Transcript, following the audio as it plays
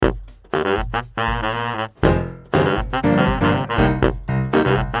Hi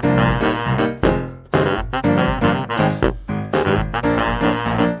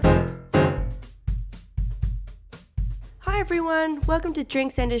everyone, welcome to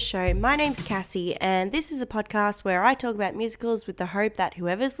Drinks and a Show. My name's Cassie, and this is a podcast where I talk about musicals with the hope that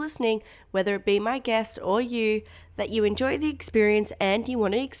whoever's listening, whether it be my guest or you, that you enjoy the experience and you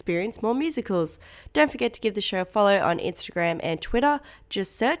want to experience more musicals. Don't forget to give the show a follow on Instagram and Twitter.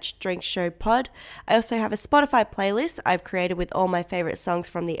 Just search Drink Show Pod. I also have a Spotify playlist I've created with all my favorite songs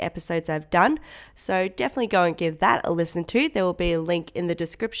from the episodes I've done, so definitely go and give that a listen to. There will be a link in the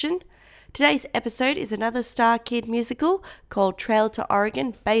description. Today's episode is another Star Kid musical called Trail to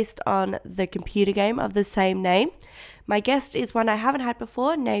Oregon, based on the computer game of the same name. My guest is one I haven't had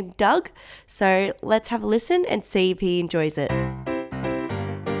before, named Doug, so let's have a listen and see if he enjoys it.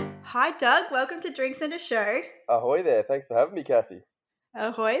 Hi Doug, welcome to Drinks and a Show. Ahoy there, thanks for having me, Cassie.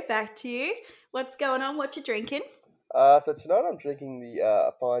 Ahoy, back to you. What's going on? What you drinking? So tonight I'm drinking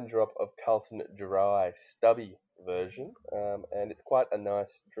the Fine Drop of Carlton Dry stubby version, and it's quite a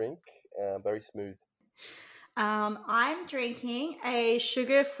nice drink, very smooth. I'm drinking a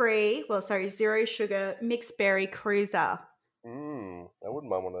zero sugar mixed berry cruiser. I wouldn't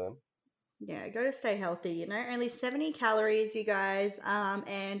mind one of them. Yeah, go to stay healthy, only 70 calories, you guys.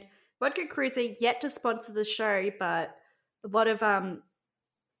 And Vodka Cruiser yet to sponsor the show, but a lot of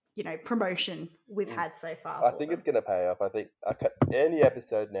promotion we've had so far. I think it's going to pay off. I think any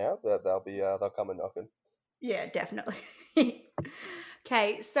episode now that they'll come and knocking. Yeah, definitely.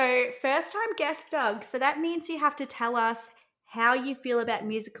 Okay, so first time guest Doug. So that means you have to tell us how you feel about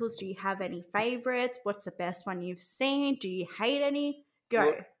musicals. Do you have any favorites? What's the best one you've seen? Do you hate any?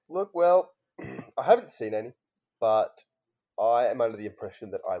 Go. Look, well, I haven't seen any, but I am under the impression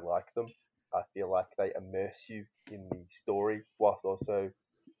that I like them. I feel like they immerse you in the story whilst also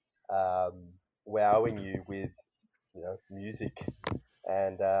wowing you with, music.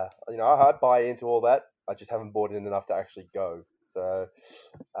 And, I buy into all that. I just haven't bought in enough to actually go. So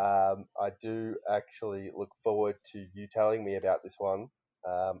I do actually look forward to you telling me about this one.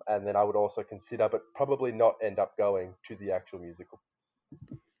 And then I would also consider, but probably not end up going to the actual musical.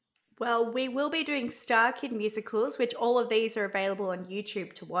 Well, we will be doing Star Kid musicals, which all of these are available on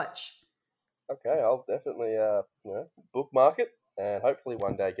YouTube to watch. Okay, I'll definitely, bookmark it and hopefully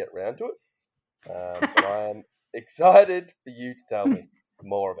one day get round to it. But I am excited for you to tell me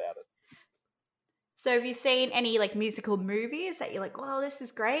more about it. So have you seen any musical movies that you're like, well, this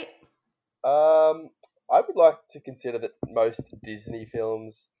is great? I would like to consider that most Disney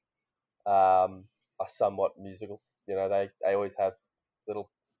films are somewhat musical. They always have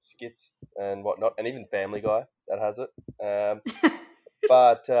little skits and whatnot, and even Family Guy that has it.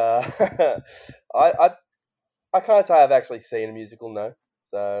 But I can't say I've actually seen a musical, no.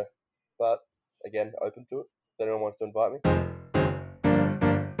 So, but again, open to it. If anyone wants to invite me.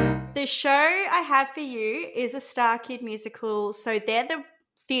 The show I have for you is a Star Kid musical. So they're the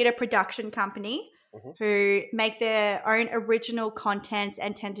theatre production company who make their own original content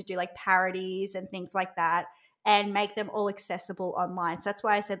and tend to do parodies and things like that and make them all accessible online. So that's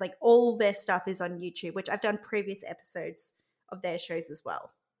why I said all their stuff is on YouTube, which I've done previous episodes of their shows as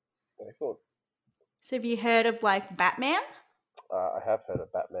well. Excellent. So have you heard of Batman? I have heard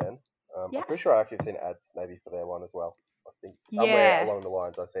of Batman. Yes. I'm pretty sure I actually have seen ads maybe for their one as well. I think somewhere along the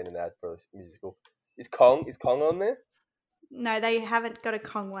lines I've seen an ad for a musical. Is Kong on there? No, they haven't got a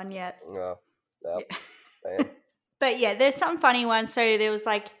Kong one yet. No. Damn. But yeah, there's some funny ones. So there was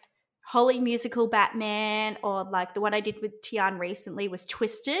Holly musical Batman, or the one I did with Tian recently was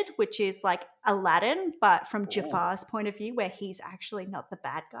Twisted, which is Aladdin, but from Jafar's point of view, where he's actually not the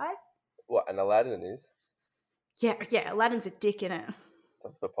bad guy. What, and Aladdin is? Yeah, Aladdin's a dick in it.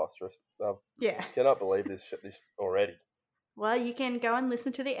 That's preposterous. Yeah. Cannot believe this already. Well, you can go and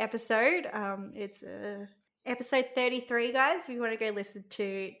listen to the episode. It's episode 33, guys, if you want to go listen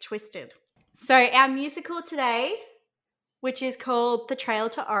to Twisted. So our musical today, which is called The Trail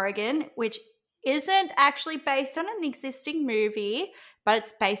to Oregon, which isn't actually based on an existing movie, but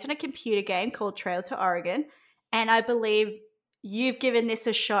it's based on a computer game called Trail to Oregon. And I believe you've given this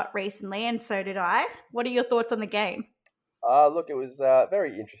a shot recently, and so did I. What are your thoughts on the game? Look, it was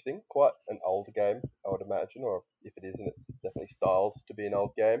very interesting. Quite an old game, I would imagine, or if it isn't, it's definitely styled to be an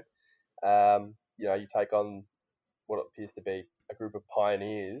old game. You take on what appears to be a group of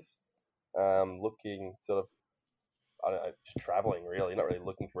pioneers looking sort of, I don't know, just traveling really, not really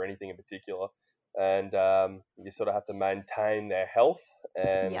looking for anything in particular. And you sort of have to maintain their health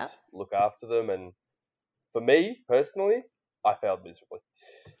and look after them. And for me, personally, I failed miserably.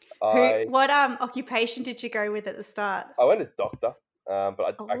 What occupation did you go with at the start? I went as doctor. but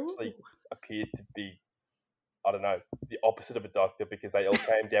I Oh. actually appeared to be, I don't know, the opposite of a doctor because they all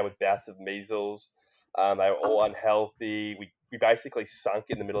came down with bouts of measles. They were all unhealthy. We basically sunk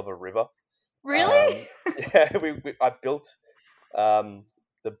in the middle of a river. Really? Yeah, I built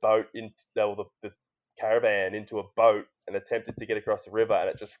the boat the caravan into a boat and attempted to get across the river, and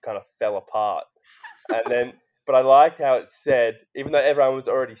it just kind of fell apart. And then, but I liked how it said, even though everyone was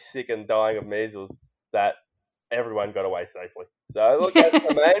already sick and dying of measles, that everyone got away safely. So look, that's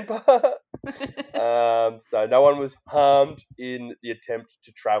the main part. So no one was harmed in the attempt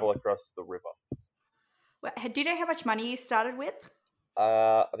to travel across the river. Do you know how much money you started with?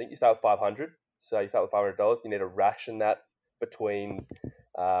 I think you start with 500. So you start with $500. You need to ration that between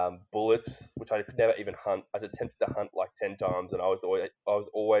bullets, which I could never even hunt. I attempted to hunt like 10 times, and I was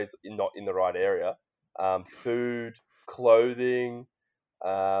always not in the right area. Food, clothing,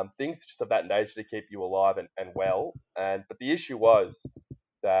 things just of that nature to keep you alive and well. But the issue was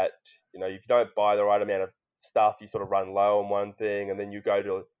that if you don't buy the right amount of stuff, you sort of run low on one thing, and then you got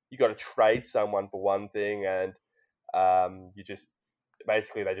to trade someone for one thing, and you just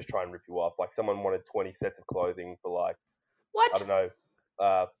basically they just try and rip you off. Like someone wanted 20 sets of clothing for like I What? don't know,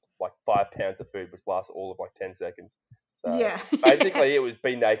 like 5 pounds of food, which lasts all of like 10 seconds. So Yeah. basically, it was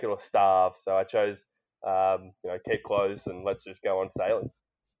be naked or starve. So I chose, keep clothes and let's just go on sailing.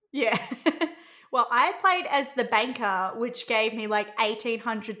 Yeah. Well, I played as the banker, which gave me like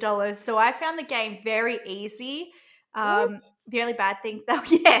 $1,800. So I found the game very easy. What? The only bad thing, though,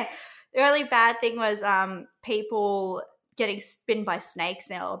 yeah, the only bad thing was people getting bitten by snakes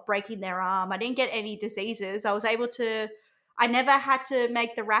now or breaking their arm. I didn't get any diseases. I never had to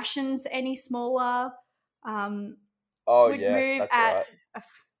make the rations any smaller. Oh Would yeah, move that's at, right.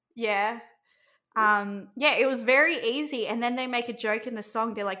 yeah. Yeah, it was very easy. And then they make a joke in the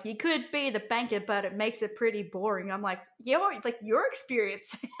song. They're like, you could be the banker, but it makes it pretty boring. I'm like, your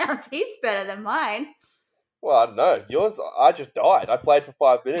experience sounds heaps better than mine. Well, I don't know. Yours, I just died. I played for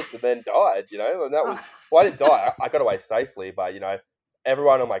 5 minutes and then died. And that was well, I didn't die. I got away safely, but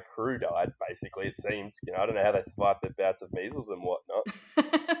everyone on my crew died. Basically, it seemed. I don't know how they survived their bouts of measles and whatnot.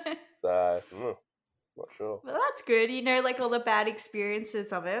 So, not sure. Well, that's good. Like all the bad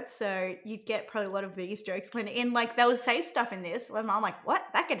experiences of it. So you'd get probably a lot of these jokes when they'll say stuff in this. And I'm like, what?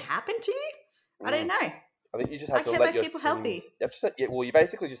 That can happen to you? I don't Mm. know. I think you just I have to can't let make your people teams. healthy. You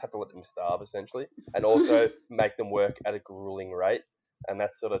basically just have to let them starve essentially, and also make them work at a grueling rate, and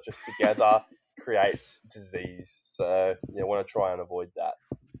that sort of just together creates disease. So want to try and avoid that.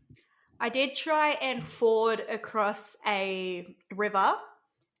 I did try and ford across a river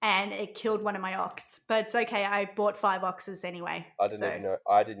and it killed one of my ox. But it's okay. I bought 5 oxes anyway. I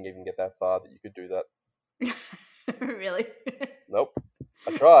didn't even get that far that you could do that. Really? Nope.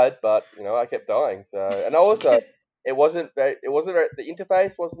 I tried, but I kept dying. So, and also it wasn't very, the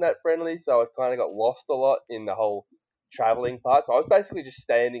interface wasn't that friendly, so I kind of got lost a lot in the whole traveling part. So I was basically just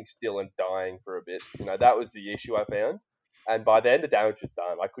standing still and dying for a bit. That was the issue I found. And by then the damage was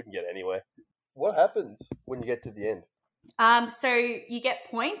done. I couldn't get anywhere. What happens when you get to the end? So you get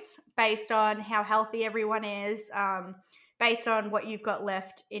points based on how healthy everyone is, based on what you've got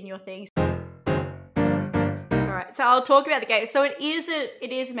left in your things. All right, so I'll talk about the game. So it is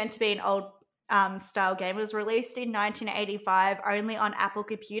meant to be an old style game. It was released in 1985 only on Apple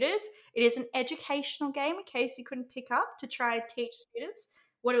computers. It is an educational game, in case you couldn't pick up, to try and teach students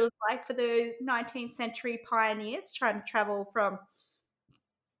what it was like for the 19th century pioneers trying to travel from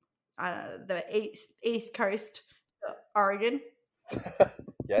the east coast to Oregon.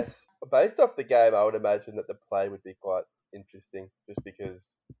 Yes. Based off the game, I would imagine that the play would be quite interesting, just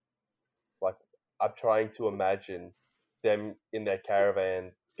because, like, I'm trying to imagine them in their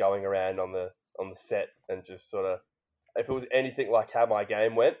caravan going around on the set and just sort of, if it was anything like how my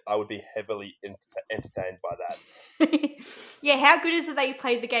game went, I would be heavily entertained by that. Yeah, how good is it that you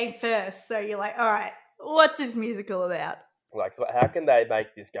played the game first? So you're like, all right, what's this musical about? Like, how can they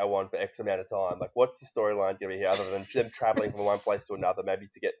make this go on for X amount of time? Like, what's the storyline going to be here other than them traveling from one place to another, maybe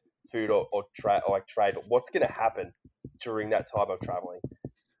to get food or trade? What's going to happen during that time of traveling?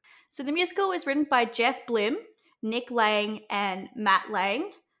 So the musical was written by Jeff Blim, Nick Lang, and Matt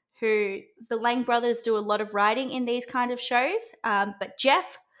Lang, who the Lang brothers do a lot of writing in these kind of shows. But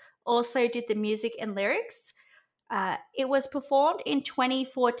Jeff also did the music and lyrics. It was performed in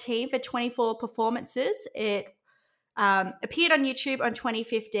 2014 for 24 performances. It appeared on YouTube on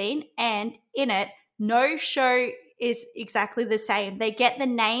 2015, and in it, no show is exactly the same. They get the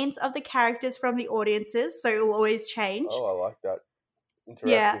names of the characters from the audiences, so it will always change. Oh, I like that. Interactive.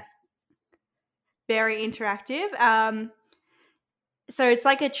 Yeah, very interactive. So it's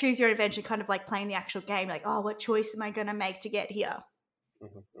like a choose your own adventure, kind of like playing the actual game. Like, oh, what choice am I going to make to get here?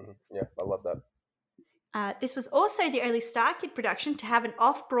 Yeah, I love that. This was also the only Star Kid production to have an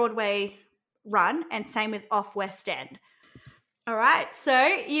off-Broadway run, and same with off-West End. All right, so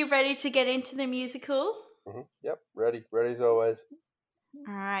you ready to get into the musical? Yep, ready as always.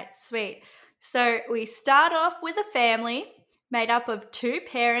 All right, sweet. So we start off with a family made up of 2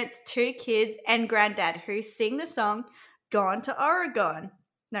 parents, 2 kids, and granddad who sing the song "Gone to Oregon."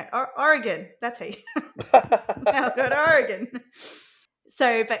 No, Oregon. That's how you. Now go to Oregon.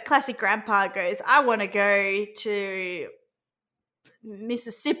 So, but classic grandpa goes, "I want to go to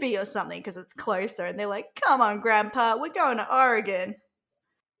Mississippi or something because it's closer," and they're like, "Come on, grandpa, we're going to Oregon."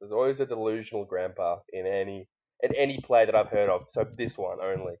 There's always a delusional grandpa in any play that I've heard of. So this one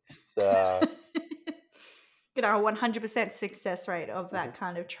only. So Get our 100% success rate of that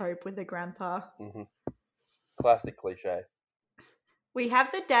kind of trope with the grandpa. Classic cliche. We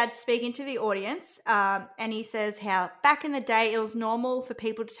have the dad speaking to the audience, and he says how back in the day it was normal for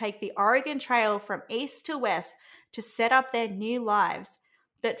people to take the Oregon Trail from east to west to set up their new lives.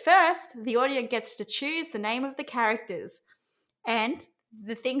 But first, the audience gets to choose the name of the characters and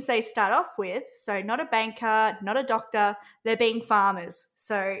the things they start off with. So, not a banker, not a doctor, they're being farmers.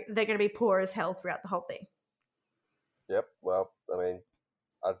 So, they're going to be poor as hell throughout the whole thing. Yep. Well, I mean,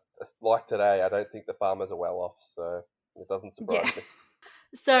 like today, I don't think the farmers are well off, so it doesn't surprise me.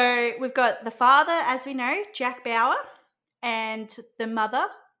 So we've got the father, as we know, Jack Bauer, and the mother,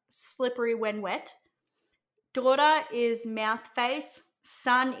 Slippery When Wet. Daughter is Mouth Face.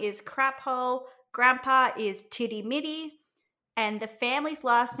 Son is Crap Hole. Grandpa is Titty Mitty. And the family's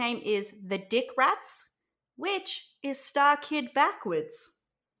last name is the Dick Rats, which is Star Kid backwards.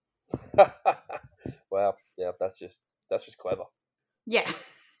 Well, yeah, that's just clever. Yeah.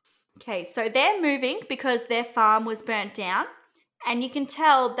 Okay, so they're moving because their farm was burnt down. And you can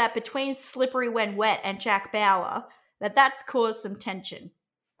tell that between Slippery When Wet and Jack Bauer, that's caused some tension.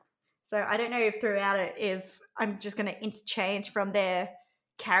 So I don't know if throughout it, if I'm just going to interchange from their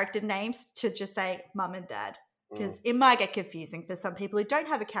character names to just say mum and dad. Because it might get confusing for some people who don't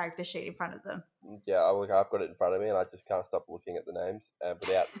have a character sheet in front of them. Yeah, I've got it in front of me and I just can't stop looking at the names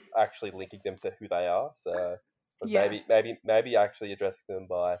without actually linking them to who they are. So maybe actually addressing them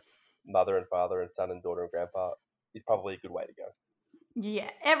by mother and father and son and daughter and grandpa is probably a good way to go. Yeah,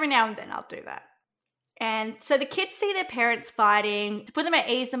 every now and then I'll do that. And so the kids see their parents fighting. To put them at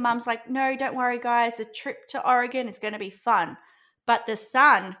ease, the mum's like, "No, don't worry, guys. A trip to Oregon is going to be fun." But the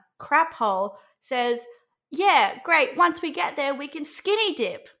son, Crap Hole, says, "Yeah, great. Once we get there, we can skinny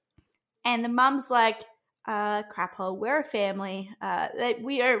dip." And the mum's like, "Crap Hole, we're a family.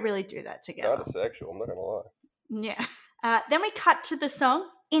 We don't really do that together." Kind of sexual, I'm not going to lie. Yeah. Then we cut to the song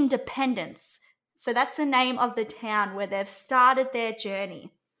Independence. So that's the name of the town where they've started their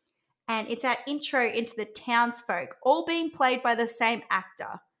journey. And it's our intro into the townsfolk, all being played by the same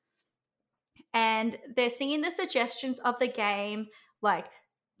actor. And they're singing the suggestions of the game, like,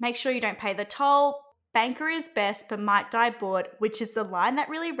 make sure you don't pay the toll, banker is best but might die bored, which is the line that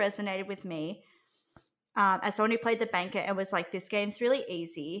really resonated with me as someone who played the banker and was like, this game's really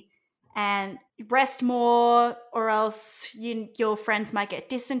easy. And rest more or else your friends might get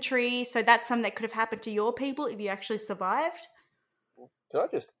dysentery. So that's something that could have happened to your people if you actually survived. Can I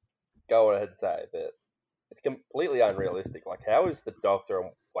just go ahead and say that it's completely unrealistic? Like, how is the doctor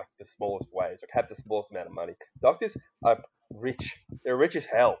on like the smallest wage, like have the smallest amount of money? Doctors are rich. They're rich as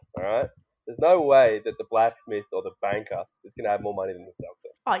hell, all right? There's no way that the blacksmith or the banker is going to have more money than the doctor.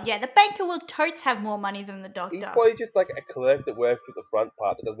 Oh, yeah, the banker will totes have more money than the doctor. He's probably just like a clerk that works at the front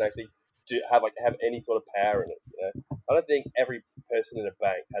part that doesn't actually have any sort of power in it. You know? I don't think every person in a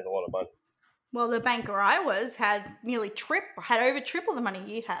bank has a lot of money. Well, the banker I was had over triple the money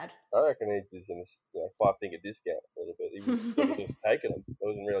you had. I reckon he was in a 5-finger discount a little bit. He was sort of just taking them. He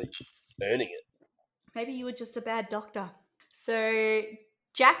wasn't really earning it. Maybe you were just a bad doctor. So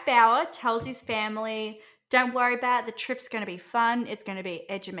Jack Bauer tells his family, don't worry about it, the trip's going to be fun, it's going to be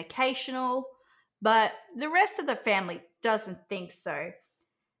educational, but the rest of the family doesn't think so.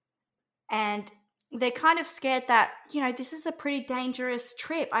 And they're kind of scared that, this is a pretty dangerous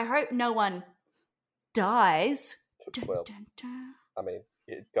trip. I hope no one dies. Well, I mean,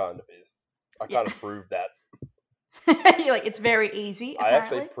 it kind of is. I kind of proved that. You're like, it's very easy, apparently. I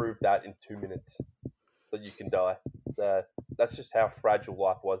actually proved that in 2 minutes, that you can die. So that's just how fragile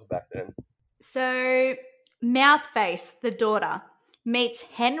life was back then. So Mouthface, the daughter, meets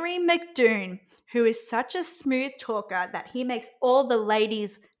Henry McDoon, who is such a smooth talker that he makes all the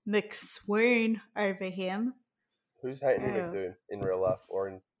ladies McSwoon over him. Who's Henry McDoon in real life or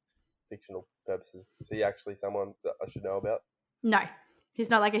in fictional purposes? Is he actually someone that I should know about? No, he's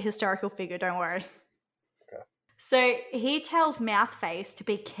not like a historical figure, don't worry. Okay. So he tells Mouthface to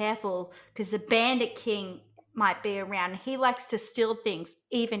be careful because the Bandit King might be around. He likes to steal things,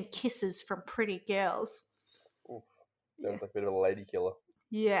 even kisses from pretty girls. Oof, sounds like a bit of a lady killer.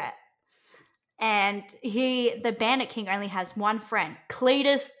 Yeah. And the Bandit King only has one friend,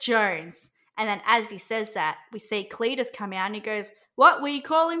 Cletus Jones. And then as he says that, we see Cletus come out and he goes, "What were you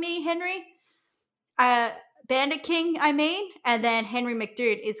calling me, Henry? Bandit King, I mean." And then Henry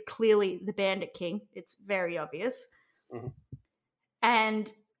McDood is clearly the Bandit King. It's very obvious. Mm-hmm.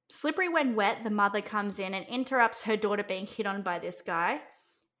 And Slippery When Wet, the mother comes in and interrupts her daughter being hit on by this guy.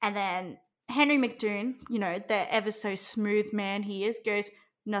 And then Henry McDoon, the ever so smooth man he is, goes,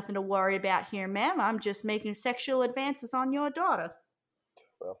 "Nothing to worry about here, ma'am. I'm just making sexual advances on your daughter."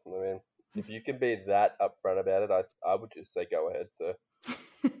 Well, I mean, if you can be that upfront about it, I would just say go ahead, sir.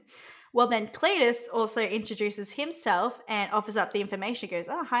 Well, then Cletus also introduces himself and offers up the information. He goes,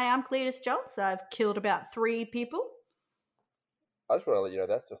 "Oh, hi, I'm Cletus Jones. I've killed about 3 people." I just want to let you know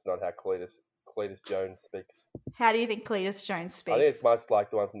that's just not how Cletus Jones speaks. How do you think Cletus Jones speaks? I think it's much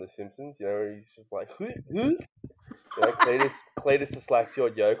like the one from The Simpsons. He's just like, Cletus the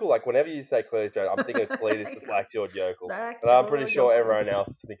slack-jawed yokel. Like whenever you say Cletus Jones, I'm thinking of Cletus the slack-jawed yokel, and I'm pretty sure everyone else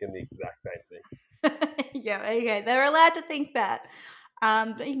is thinking the exact same thing. Yeah, okay, they're allowed to think that.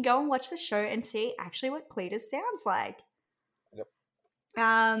 But you can go and watch the show and see actually what Cletus sounds like. Yep.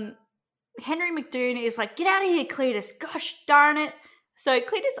 Henry McDoon is like, "Get out of here, Cletus. Gosh darn it." So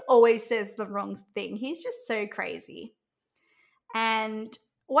Cletus always says the wrong thing. He's just so crazy. And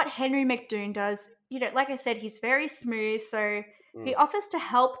what Henry McDoon does, like I said, he's very smooth. So he offers to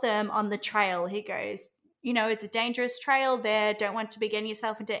help them on the trail. He goes, "It's a dangerous trail there. Don't want to be getting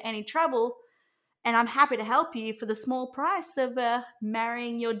yourself into any trouble. And I'm happy to help you for the small price of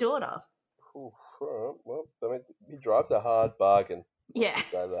marrying your daughter." Ooh, well, I mean, he drives a hard bargain. Yeah.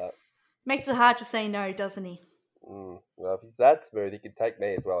 Say that. Makes it hard to say no, doesn't he? Well, if he's that smooth, he could take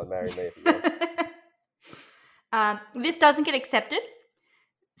me as well and marry me if he wants. This doesn't get accepted.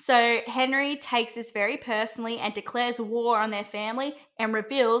 So Henry takes this very personally and declares war on their family and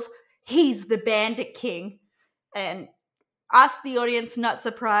reveals he's the Bandit King. And us, the audience, not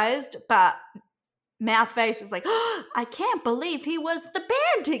surprised, but Mouthface is like, "Oh, I can't believe he was the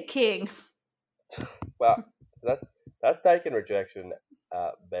Bandit King." Well, that's taken rejection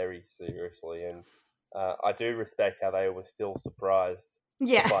very seriously, and I do respect how they were still surprised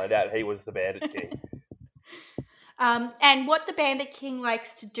to find out he was the Bandit King. And what the Bandit King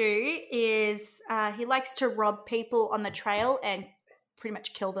likes to do is he likes to rob people on the trail and pretty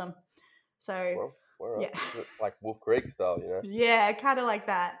much kill them. So, like Wolf Creek style, Yeah, kind of like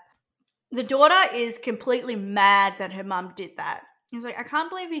that. The daughter is completely mad that her mum did that. He's like, "I can't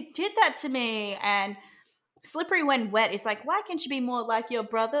believe you did that to me." And Slippery When Wet is like, "Why can't you be more like your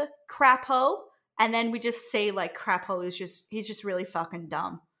brother, Craphole?" And then we just see like Craphole is he's just really fucking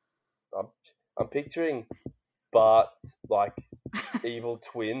dumb. I'm picturing Bart's like evil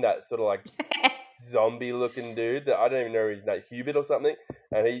twin, that sort of like zombie looking dude that I don't even know his name, Hubert or something,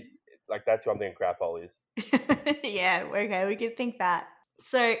 and he like that's who I'm thinking Craphole is. Yeah, okay, we can think that.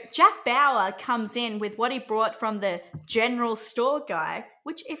 So Jack Bauer comes in with what he brought from the general store guy,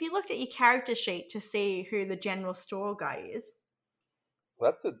 which if you looked at your character sheet to see who the general store guy is.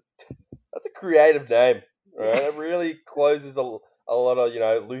 That's a creative name, right? It really closes a lot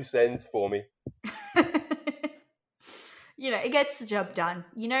of, loose ends for me. It gets the job done.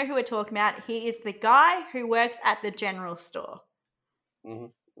 You know who we're talking about. He is the guy who works at the general store.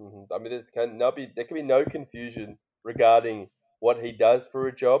 Mm-hmm, mm-hmm. I mean, there can be no confusion regarding what he does for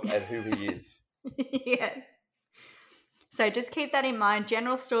a job and who he is. Yeah. So just keep that in mind.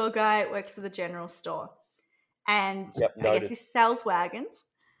 General store guy works at the general store. And I guess he sells wagons.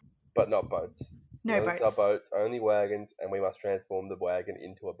 But not boats. No boats. Sell boats, only wagons, and we must transform the wagon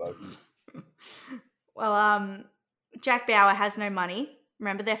into a boat. Well, Jack Bauer has no money.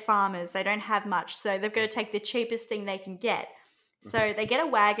 Remember, they're farmers. They don't have much. So they've got to take the cheapest thing they can get. So they get a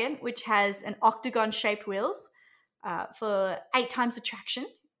wagon, which has an octagon-shaped wheels. For 8 times the traction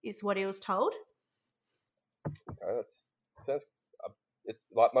is what he was told. Okay, sounds. It's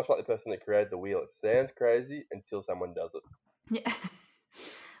much like the person that created the wheel. It sounds crazy until someone does it. Yeah.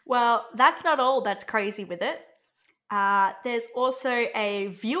 Well, that's not all that's crazy with it. There's also a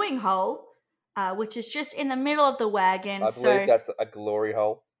viewing hole, which is just in the middle of the wagon. I believe that's a glory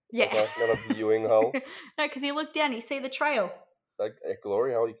hole. Yeah, okay? Not a viewing hole. No, because you look down, you see the trail. Like a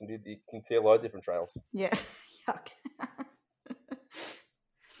glory hole, you can see a lot of different trails. Yeah. Yuck.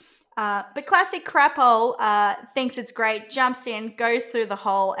 But classic Craphole thinks it's great, jumps in, goes through the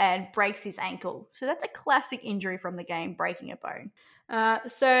hole and breaks his ankle. So that's a classic injury from the game, breaking a bone.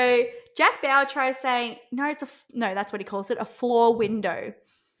 So Jack Bauer tries saying, no, that's what he calls it, a floor window.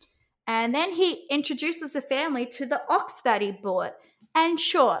 And then he introduces the family to the ox that he bought. And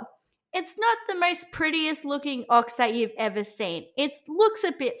sure, it's not the most prettiest looking ox that you've ever seen. It looks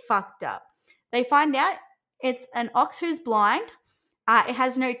a bit fucked up. They find out it's an ox who's blind. It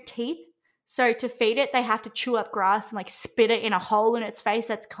has no teeth. So to feed it, they have to chew up grass and like spit it in a hole in its face.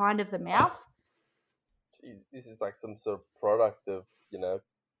 That's kind of the mouth. Jeez, this is like some sort of product of,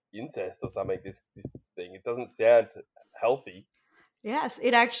 incest or something, this thing. It doesn't sound healthy. Yes,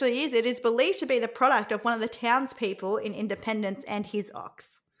 it actually is. It is believed to be the product of one of the townspeople in Independence and his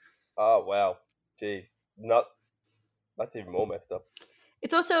ox. Oh, wow. Jeez. That's even more messed up.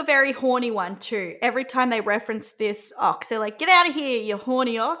 It's also a very horny one too. Every time they reference this ox, they're like, get out of here, you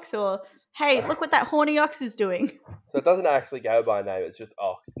horny ox, or hey, look what that horny ox is doing. So it doesn't actually go by name, it's just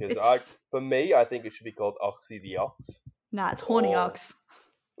ox. Because for me, I think it should be called Oxy the Ox. Nah, it's horny ox.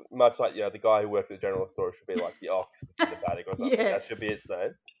 Much like, the guy who works at the general store should be like the ox that's in the paddock or something. Yeah. That should be its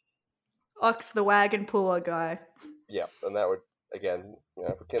name. Ox the wagon puller guy. Yeah, and that would, again,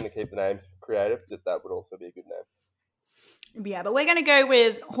 if we can keep the names creative, that would also be a good name. Yeah, but we're going to go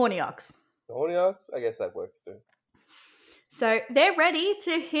with horny ox. The horny ox? I guess that works too. So they're ready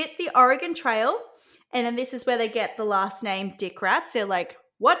to hit the Oregon Trail. And then this is where they get the last name Dick Rats. They're like,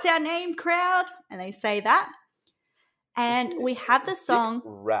 what's our name, crowd? And they say that. And we have the song. Dick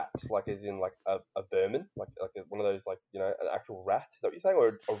Rat, like as in like a vermin? Like one of those, an actual rat? Is that what you're saying?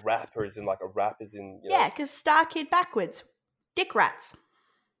 Or a rapper as in like a rap as in, Yeah, because Star Kid backwards. Dick Rats.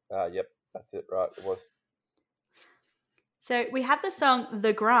 Yep, that's it, right, it was. So we have the song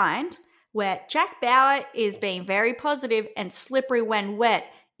The Grind, where Jack Bauer is being very positive and Slippery When Wet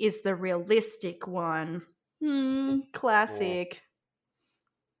is the realistic one. Classic.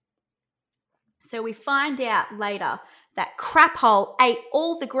 So we find out later that Craphole ate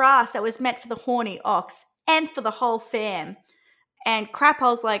all the grass that was meant for the horny ox and for the whole fam. And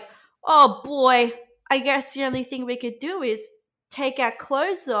Craphole's like, oh boy, I guess the only thing we could do is take our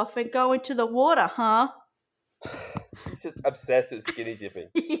clothes off and go into the water, huh? He's just obsessed with skinny dipping.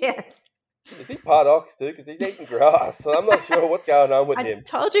 Yes. Is he part ox too? Because he's eating grass. So I'm not sure what's going on with him. I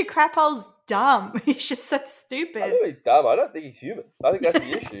told you Craphole's dumb. He's just so stupid. I know he's dumb. I don't think he's human. I think that's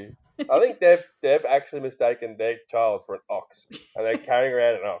the issue. I think they've actually mistaken their child for an ox, and they're carrying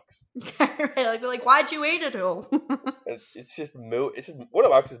around an ox. They're like, why'd you eat it all? It's just moo. It's just what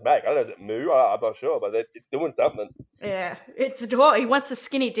do oxes make? I don't know. Is it moo? I'm not sure, but it's doing something. Yeah, it's adorable. He wants a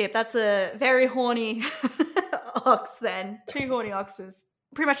skinny dip. That's a very horny ox. Then 2 horny oxes.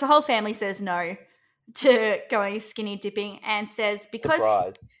 Pretty much the whole family says no to going skinny dipping, and says because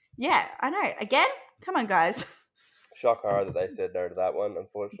surprise. Yeah, I know. Again, come on, guys. Shock horror that they said no to that one,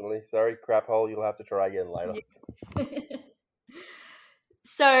 unfortunately. Sorry, Craphole, you'll have to try again later. Yeah.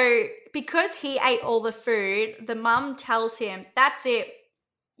 So, because he ate all the food, the mum tells him, that's it,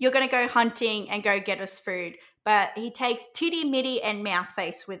 you're going to go hunting and go get us food. But he takes Titty, Mitty, and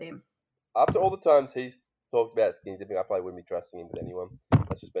Mouthface with him. After all the times he's talked about skinny dipping, I probably wouldn't be trusting him with anyone.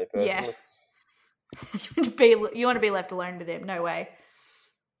 That's just me personally. Yeah. You want to be left alone with him, no way.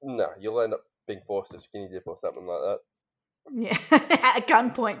 No, you'll end up being forced to skinny dip or something like that. Yeah, at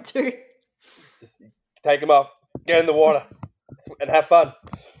gunpoint too. Just take him off, get in the water, and have fun.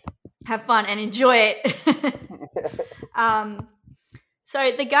 Have fun and enjoy it.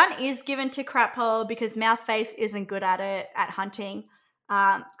 So the gun is given to Craphole because Mouthface isn't good at it, at hunting.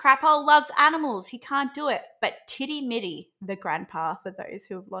 Craphole loves animals. He can't do it. But Titty Mitty, the grandpa, for those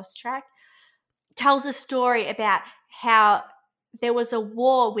who have lost track, tells a story about how there was a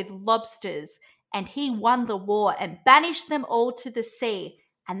war with lobsters and he won the war and banished them all to the sea.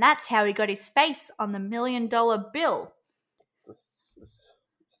 And that's how he got his face on the $1 million bill.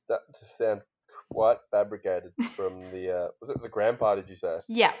 That just sounds quite fabricated from the, was it the grandpa, did you say?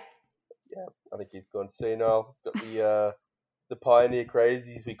 Yeah. Yeah, I think he's gone senile. He's got the pioneer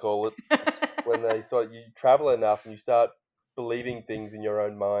crazies, we call it. When they you travel enough and you start believing things in your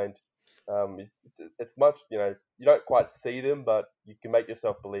own mind. It's much, you don't quite see them, but you can make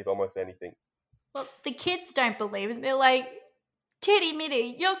yourself believe almost anything. Well, the kids don't believe it. They're like, Titty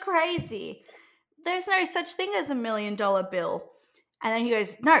Mitty, you're crazy. There's no such thing as $1 million bill. And then he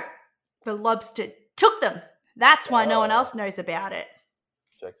goes, no, the lobster took them. That's why no one else knows about it.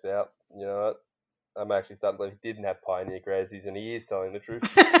 Checks out. You know what? I'm actually starting to believe he didn't have pioneer crazies, and he is telling the truth.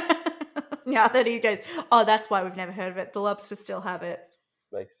 Yeah, then he goes, oh, that's why we've never heard of it. The lobsters still have it.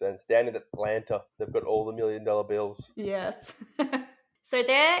 Makes sense. Down in Atlanta, they've got all the $1 million bills. Yes. So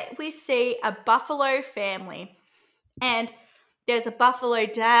there we see a buffalo family. And there's a buffalo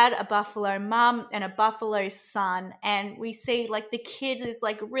dad, a buffalo mum, and a buffalo son. And we see like the kid is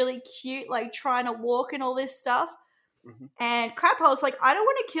like really cute, like trying to walk and all this stuff. Mhm. And Crabhole's like, I don't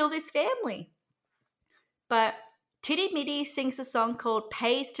want to kill this family. But Titty Mitty sings a song called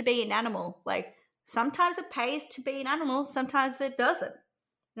Pays to Be an Animal. Like, sometimes it pays to be an animal, sometimes it doesn't.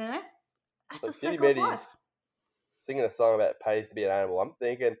 You know? That's So a Titty circle of Mitty's life. singing a song about pays to be an animal. I'm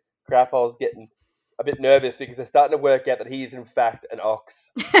thinking Craphole's getting a bit nervous because they're starting to work out that he is in fact an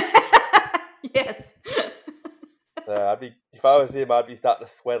ox. Yes. So if I was him, I'd be starting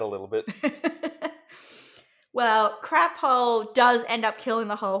to sweat a little bit. Well, Craphole does end up killing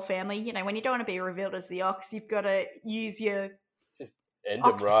the whole family. You know, when you don't want to be revealed as the ox, you've got to use your Just end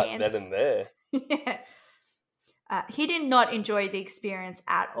ox him right hands. then and there. Yeah. He did not enjoy the experience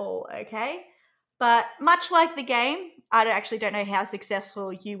at all, okay? But much like the game, I actually don't know how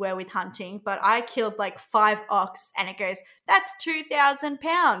successful you were with hunting, but I killed like 5 ox and it goes, that's 2,000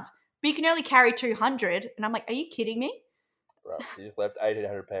 pounds. But you can only carry 200. And I'm like, are you kidding me? Right, you just left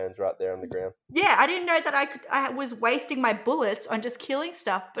 1,800 pounds right there on the ground. Yeah, I didn't know that I was wasting my bullets on just killing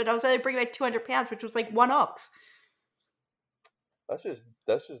stuff, but I was only bringing back 200 pounds, which was like 1 ox. That's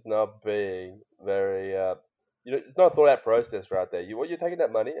just not being very it's not a thought out process right there. You're taking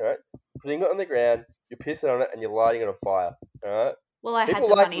that money, all right, putting it on the ground, you're pissing on it, and you're lighting it on fire, all right. Well, I People had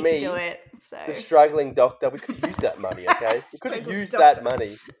the like money me, to do it, so. The struggling doctor, we could use that money, okay? We could have Struggling used doctor. that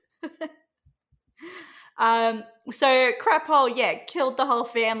money. So Craphole, killed the whole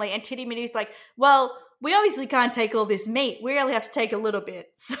family, and Titty Mitty's like, well, we obviously can't take all this meat. We only have to take a little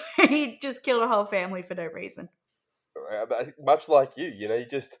bit. So he just killed a whole family for no reason. But much like you're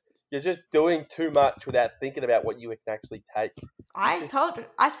just doing too much without thinking about what you can actually take. I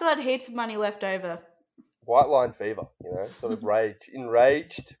still had heaps of money left over. White line fever, sort of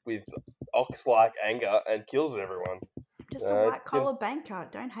enraged with ox-like anger and kills everyone. Just a white-collar banker.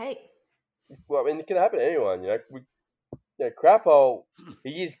 Don't hate. Well, I mean, it can happen to anyone, Craphole,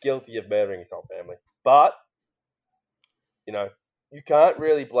 he is guilty of murdering his whole family. But, you can't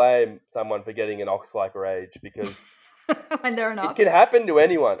really blame someone for getting an ox-like rage because when they're an ox. It can happen to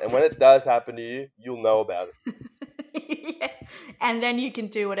anyone. And when it does happen to you, you'll know about it. Yeah. And then you can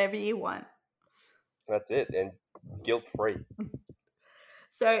do whatever you want. That's it. And guilt-free.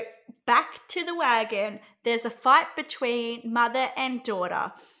 So back to the wagon. There's a fight between mother and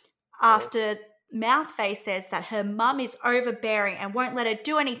daughter after Mouthface says that her mum is overbearing and won't let her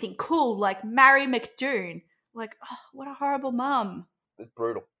do anything cool like marry McDoon. Like, oh, what a horrible mum. It's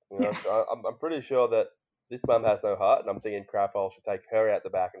brutal. I'm pretty sure that this mum has no heart, and I'm thinking Craphole should take her out the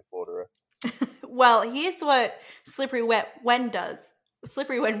back and slaughter her. Well, here's what Slippery When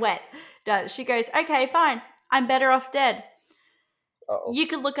Wet does. She goes, okay, fine. I'm better off dead. Uh-oh. You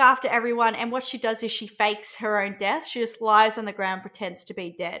can look after everyone, and what she does is she fakes her own death. She just lies on the ground, pretends to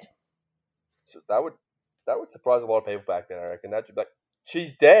be dead. So that would surprise a lot of people back then, I reckon. That should be like,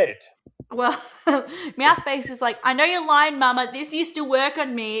 she's dead. Well, Mouthface is like, I know you're lying, Mama. This used to work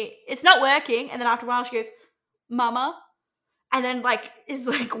on me. It's not working. And then after a while, she goes, Mama. And then is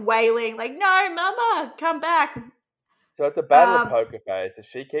wailing, like, no, Mama, come back. So it's a battle of poker face. If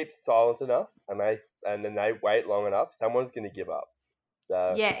she keeps silent enough and then they wait long enough, someone's going to give up.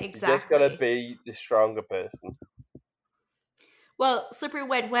 So yeah, exactly. You just got to be the stronger person. Well, Slippery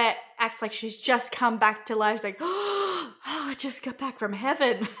When Wet acts like she's just come back to life. She's like, oh, I just got back from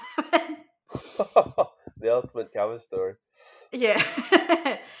heaven. The ultimate cover story. Yeah.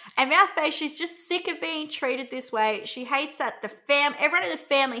 And Mouthface, she's just sick of being treated this way. She hates that everyone in the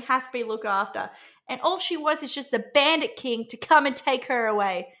family has to be looked after. And all she wants is just the Bandit King to come and take her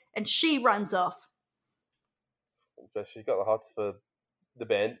away. And she runs off. So she got the hots for the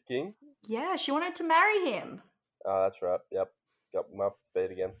Bandit King? Yeah, she wanted to marry him. Oh, that's right. Yep. Got him up to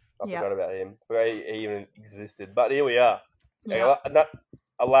speed again. I forgot about him. I forgot he even existed. But here we are. Yep.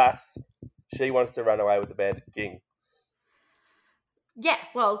 Alas, she wants to run away with the Bandit King. Yeah,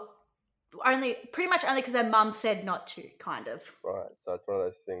 well, pretty much only because her mum said not to, kind of. Right, so it's one of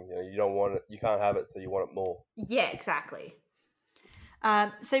those things, you don't want it, you can't have it, so you want it more. Yeah, exactly.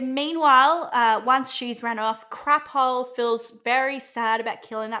 So meanwhile, once she's run off, Craphole feels very sad about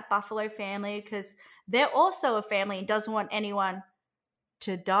killing that buffalo family because they're also a family and doesn't want anyone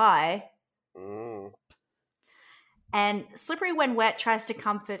to die. Mm. And Slippery When Wet tries to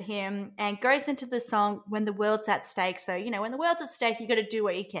comfort him and goes into the song When the World's at Stake. So, when the world's at stake, you got to do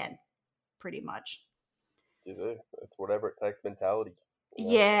what you can, pretty much. You do. It's whatever it takes mentality.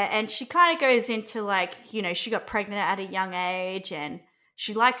 Yeah, and she kind of goes into she got pregnant at a young age and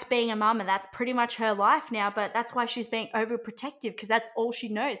she likes being a mum and that's pretty much her life now, but that's why she's being overprotective because that's all she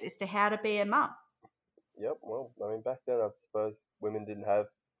knows is how to be a mum. Yep. Well, I mean, back then, I suppose women didn't have.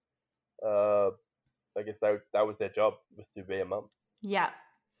 Uh, I guess that was their job, was to be a mum. Yeah.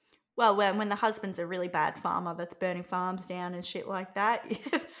 Well, when the husband's a really bad farmer that's burning farms down and shit like that.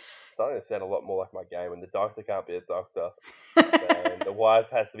 Starting to sound a lot more like my game. When the doctor can't be a doctor, and the wife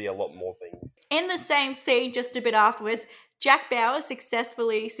has to be a lot more things. In the same scene, just a bit afterwards, Jack Bauer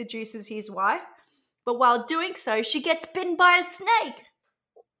successfully seduces his wife, but while doing so, she gets bitten by a snake.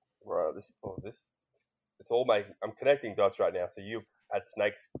 Right. It's all making. I'm connecting dots right now. So you've had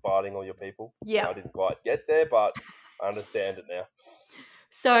snakes biting all your people. Yeah. I didn't quite get there, but I understand it now.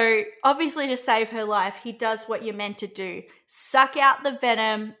 So, obviously, to save her life, he does what you're meant to do: suck out the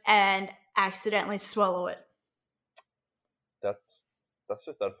venom and accidentally swallow it. That's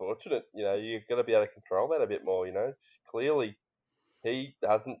just unfortunate. You're gonna be able to control that a bit more. Clearly he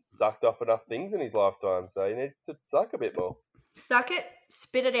hasn't sucked off enough things in his lifetime, so he needs to suck a bit more. Suck it,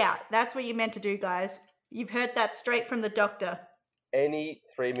 spit it out. That's what you're meant to do, guys. You've heard that straight from the doctor. Any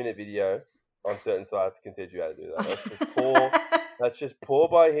 3-minute video on certain sites can teach you how to do that. That's just poor. That's just poor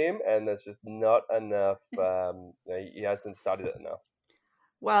by him, and that's just not enough. He hasn't studied it enough.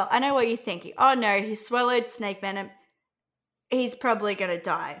 Well, I know what you're thinking. Oh no, he swallowed snake venom. He's probably going to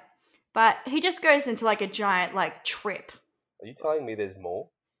die. But he just goes into like a giant trip. Are you telling me there's more?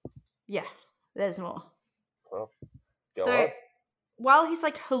 Yeah, there's more. Well, go So on. while he's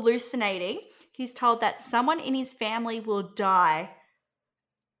hallucinating, he's told that someone in his family will die.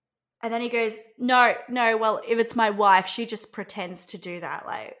 And then he goes, no, well, if it's my wife, she just pretends to do that.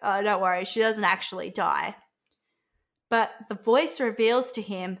 Don't worry, she doesn't actually die. But the voice reveals to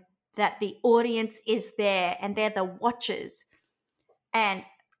him that the audience is there and they're the watchers. And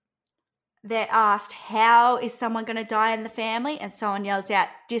they're asked, how is someone going to die in the family? And someone yells out,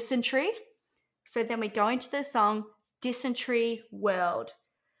 dysentery. So then we go into the song, Dysentery World,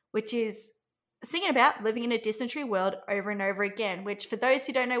 which is singing about living in a dysentery world over and over again, which for those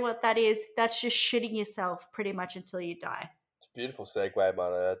who don't know what that is, that's just shitting yourself pretty much until you die. It's a beautiful segue,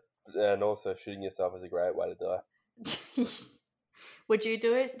 man. And also shooting yourself is a great way to die. Would you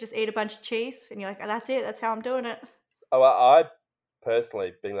do it? Just eat a bunch of cheese and you're like, oh, that's it. That's how I'm doing it. Oh, I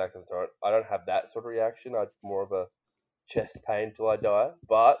personally, being lactose intolerant, I don't have that sort of reaction. I'm more of a chest pain till I die.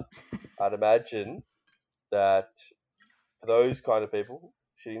 But I'd imagine that for those kind of people,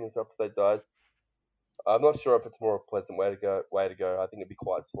 shooting themselves till they die, I'm not sure if it's more a pleasant way to go. I think it'd be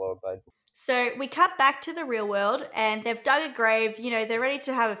quite slow and painful. So we cut back to the real world and they've dug a grave. They're ready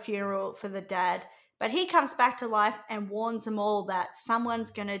to have a funeral for the dad. But he comes back to life and warns them all that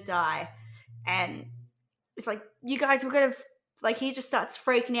someone's going to die. And it's like, you guys, we're going to... he just starts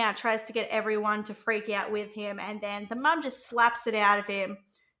freaking out, tries to get everyone to freak out with him. And then the mum just slaps it out of him.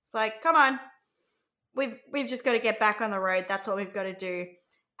 It's like, come on. We've just got to get back on the road. That's what we've got to do.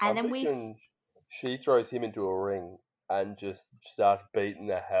 And then she throws him into a ring and just starts beating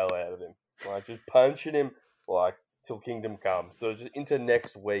the hell out of him. Just punching him till kingdom comes. So just into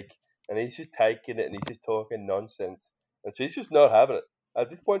next week. And he's just taking it and he's just talking nonsense. And she's just not having it. At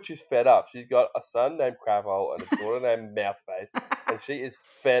this point, she's fed up. She's got a son named Crabhole and a daughter named Mouthface. And she is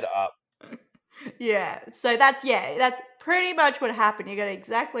fed up. Yeah. So that's pretty much what happened. You got it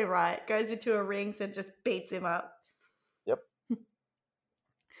exactly right. Goes into a ring and just beats him up. Yep.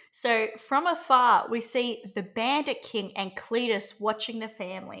 So from afar, we see the Bandit King and Cletus watching the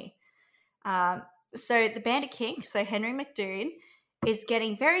family. So the Bandit King, so Henry McDoon, is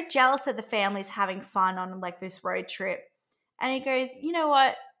getting very jealous that the family's having fun on this road trip. And he goes, you know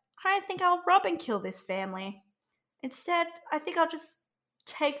what? I don't think I'll rob and kill this family. Instead, I think I'll just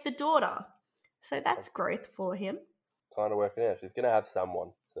take the daughter. So that's growth for him. Kind of working out. She's going to have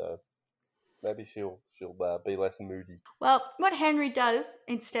someone. So maybe she'll be less moody. Well, what Henry does,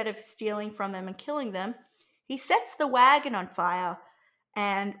 instead of stealing from them and killing them, he sets the wagon on fire.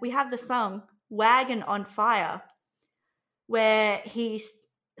 And we have the song, Wagon on Fire, where he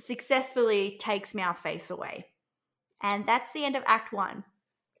successfully takes Mouthface away. And that's the end of Act 1.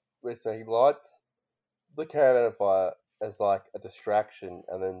 So he lights the caravan on fire as a distraction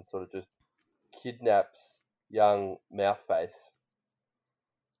and then sort of just kidnaps young Mouthface.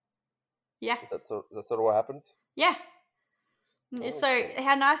 Yeah. Is that sort of what happens? Yeah. Oh, so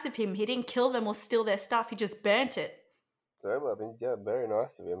how nice of him. He didn't kill them or steal their stuff. He just burnt it. Very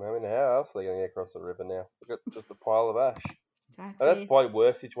nice of him. How else are they going to get across the river now? They've got just a pile of ash. Exactly. And that's probably a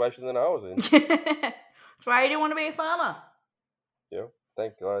worse situation than I was in. That's why I didn't want to be a farmer. Yeah,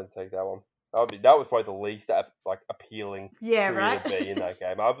 thank God I didn't take that one. That was probably the least appealing career to be in that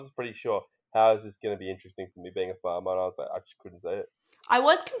game. I was pretty sure, how is this going to be interesting for me being a farmer? And I was like, I just couldn't see it. I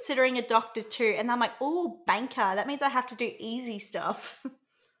was considering a doctor too, and I'm like, oh, banker. That means I have to do easy stuff.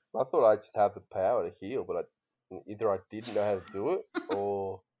 I thought I just had the power to heal, but either I didn't know how to do it,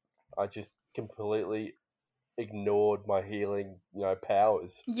 or I just completely ignored my healing,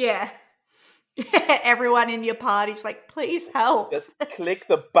 powers. Yeah. Everyone in your party's like, please help. Just click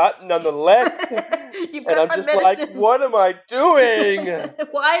the button on the left, You've and got I'm the just like, medicine. what am I doing?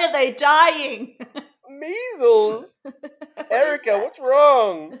 Why are they dying? Measles! What is Erica, that? what's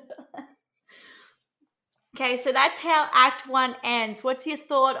wrong? Okay, so that's how Act 1 ends. What's your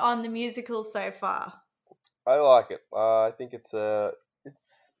thought on the musical so far? I like it. I think it's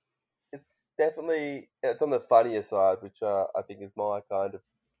definitely it's on the funnier side, which I think is my kind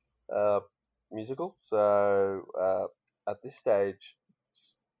of musical. So at this stage,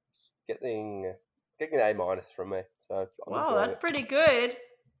 it's getting an A- from me. So I'm Wow, enjoying that's it. pretty good.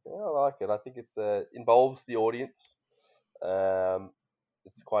 Yeah, I like it. I think it's involves the audience. Um,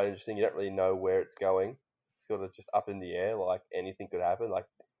 it's quite interesting. You don't really know where it's going. It's sort of just up in the air, like anything could happen. Like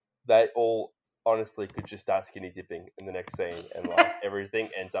they all honestly could just start skinny dipping in the next scene, and like everything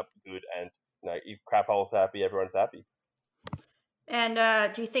ends up good. And if crap hole's happy, everyone's happy. And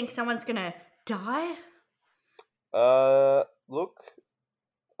do you think someone's gonna die? Look,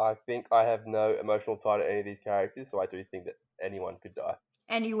 I think I have no emotional tie to any of these characters, so I do think that anyone could die.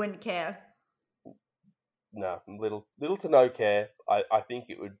 And you wouldn't care. No, little to no care. I think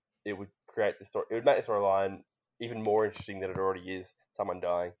it would create the story. It would make the storyline even more interesting than it already is. Someone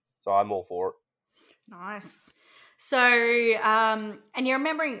dying, so I'm all for it. Nice. So, and you're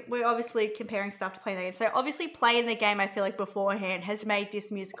remembering, we're obviously comparing stuff to playing the game. So, obviously, playing the game, I feel like beforehand, has made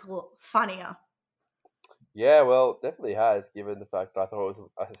this musical funnier. Yeah, well, definitely has, given the fact that I thought it was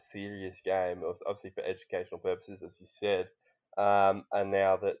a serious game. It was obviously for educational purposes, as you said. And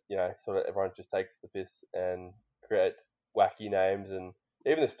now that, sort of everyone just takes the piss and creates wacky names, and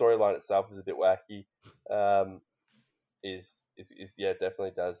even the storyline itself is a bit wacky, is yeah,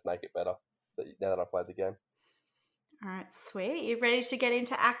 definitely does make it better now that I've played the game. All right, sweet. You ready to get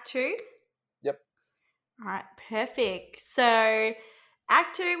into Act 2? Yep. All right, perfect. So,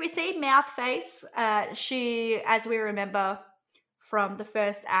 Act 2, we see Mouthface. She, as we remember from the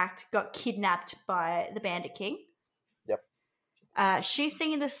first act, got kidnapped by the Bandit King. Yep. She's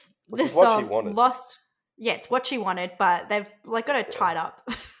singing this Which is song, what she wanted. Lost. Yeah, it's what she wanted, but they've got her tied up.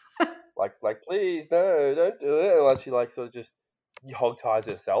 Like, please, no, don't do it. And she sort of just hog ties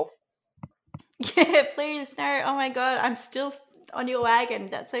herself. Yeah, please, no. Oh my god, I'm still on your wagon.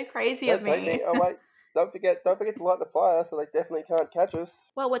 That's so crazy Don't of take me. me. Oh wait, don't forget to light the fire, so they definitely can't catch us.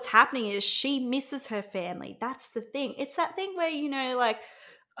 Well, what's happening is she misses her family. That's the thing. It's that thing where, like,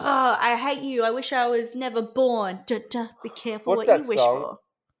 oh, I hate you. I wish I was never born. Duh, duh. Be careful What's what you that wish song? for.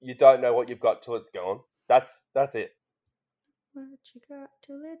 You don't know what you've got till it's gone. That's it. What you got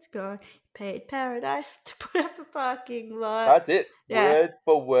till it's gone? Paid paradise to put up a parking lot. That's it. Yeah. Word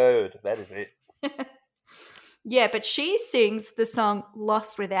for word. That is it. Yeah, but she sings the song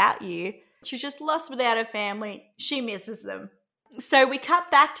Lost Without You. She's just lost without her family. She misses them. So we cut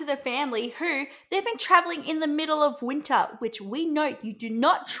back to the family who they've been traveling in the middle of winter, which we note you do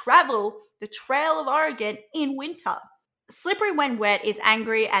not travel the Trail of Oregon in winter. Slippery When Wet is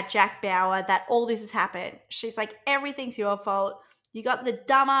angry at Jack Bauer that all this has happened. She's like, everything's your fault. You got the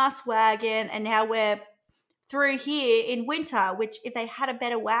dumbass wagon, and now we're through here in winter, which if they had a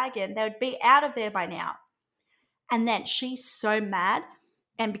better wagon, they would be out of there by now. And then she's so mad,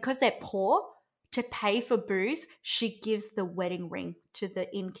 and because they're poor, to pay for booze, she gives the wedding ring to the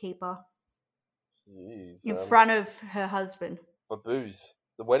innkeeper. Jeez, in front of her husband. For booze.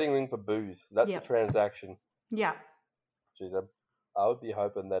 The wedding ring for booze. That's Yep. the transaction. Yeah. Jeez, I would be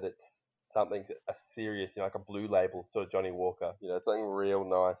hoping that it's something, a serious, like a Blue Label, sort of Johnny Walker, something real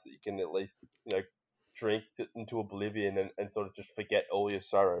nice that you can at least, drink into oblivion and sort of just forget all your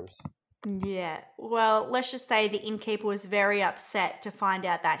sorrows. Yeah. Well, let's just say the innkeeper was very upset to find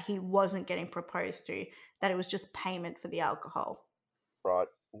out that he wasn't getting proposed to, that it was just payment for the alcohol. Right.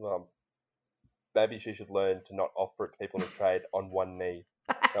 Well, maybe she should learn to not offer it to people in the trade on one knee.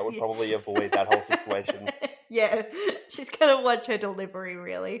 That would probably avoid that whole situation. Yeah. She's going to watch her delivery,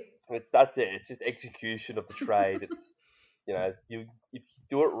 really. That's it. It's just execution of the trade. It's, if you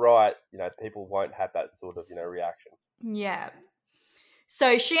do it right, people won't have that sort of, reaction. Yeah.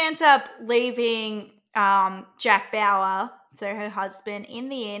 So she ends up leaving Jack Bauer, so her husband, in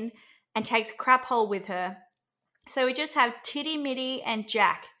the inn and takes a crap hole with her. So we just have Titty Mitty and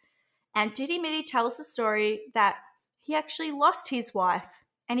Jack. And Titty Mitty tells the story that he actually lost his wife,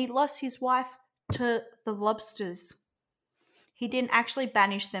 and he lost his wife to the lobsters. He didn't actually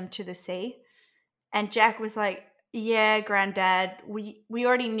banish them to the sea. And Jack was like, yeah, Granddad, we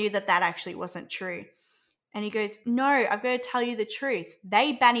already knew that actually wasn't true. And he goes, no, I've got to tell you the truth.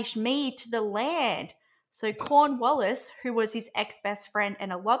 They banished me to the land. So Cornwallis, who was his ex-best friend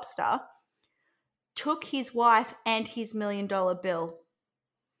and a lobster, took his wife and his $1 million bill.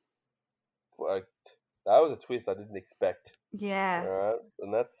 Like, that was a twist I didn't expect. Yeah. Alright,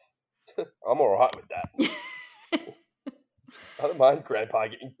 and that's... I'm alright with that. I don't mind Grandpa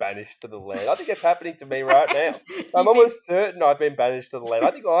getting banished to the land. I think it's happening to me right now. I'm almost certain I've been banished to the land.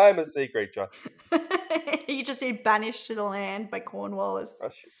 I think I am a sea creature. You just been banished to the land by Cornwallis.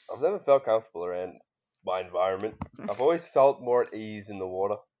 I've never felt comfortable around my environment. I've always felt more at ease in the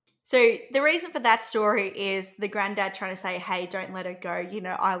water. So the reason for that story is the granddad trying to say, hey, don't let her go. You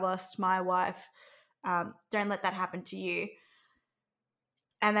know, I lost my wife. Don't let that happen to you.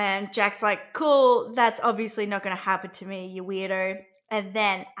 And then Jack's like, cool, that's obviously not going to happen to me, you weirdo. And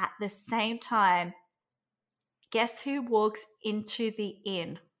then at the same time, guess who walks into the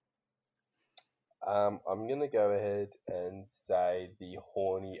inn? I'm going to go ahead and say the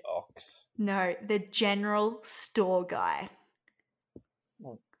horny ox. No, the general store guy.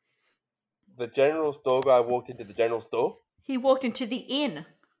 The general store guy walked into the general store? He walked into the inn.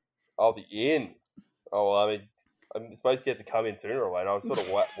 Oh, the inn. Oh, well, I mean, I'm supposed to get to come in sooner or later. I was sort of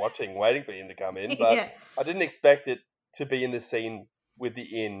waiting for him to come in, but Yeah. I didn't expect it to be in the scene with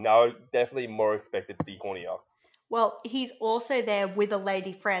the inn. No, definitely more expected the horny ox. Well, he's also there with a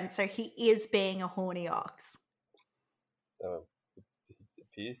lady friend, so he is being a horny ox. It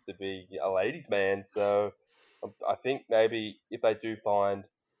appears to be a ladies' man, so I think maybe if they do find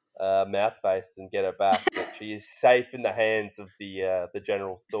Mouthface and get her back, that she is safe in the hands of the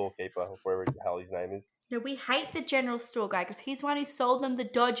general storekeeper, wherever the hell his name is. No, we hate the general store guy because he's the one who sold them the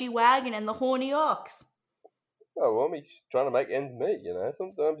dodgy wagon and the horny ox. Oh, well, he's trying to make ends meet, you know.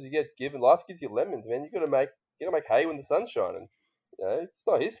 Sometimes you get given, life gives you lemons, man. You gotta make hay when the sun's shining. You know, it's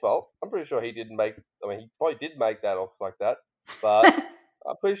not his fault. I'm pretty sure he didn't make. I mean, he probably did make that ox like that, but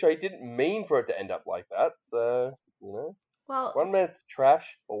I'm pretty sure he didn't mean for it to end up like that. So, you know, Well, one man's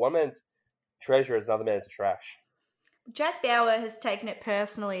trash or one man's treasure is another man's trash. Jack Bauer has taken it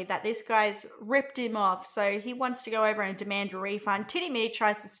personally that this guy's ripped him off, so he wants to go over and demand a refund. Titty Mitty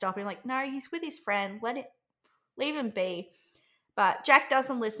tries to stop him, like, no, he's with his friend. Leave him be. But Jack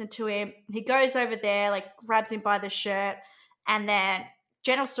doesn't listen to him. He goes over there, like, grabs him by the shirt, and then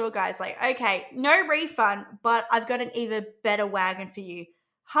general store guy's like, okay, no refund, but I've got an even better wagon for you.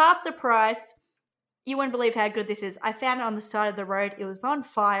 Half the price. You wouldn't believe how good this is. I found it on the side of the road. It was on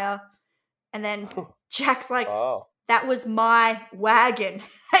fire. And then Jack's like, Oh, that was my wagon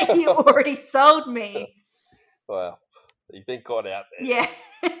that you already sold me. well, you've been caught out there. Yeah.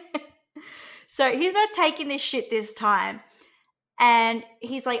 So he's not taking this shit this time. And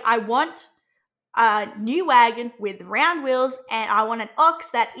he's like, I want a new wagon with round wheels and I want an ox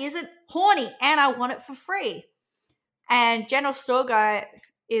that isn't horny and I want it for free. And General Store Guy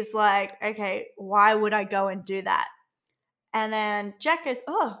is like, okay, why would I go and do that? And then Jack goes,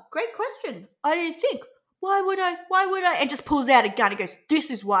 oh, great question. I didn't think. Why would I? And just pulls out a gun and goes,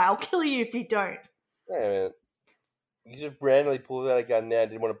 this is why. I'll kill you if you don't. Wait a minute. You just randomly pulled out a gun now.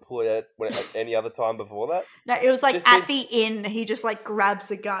 Didn't want to pull it out at any other time before that? No, it was like at the inn. He just like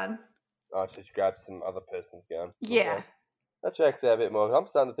grabs a gun. Oh, so she grabs some other person's gun. Yeah. Okay. That checks out a bit more. I'm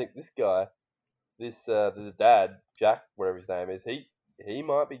starting to think this guy, the dad, Jack, whatever his name is, he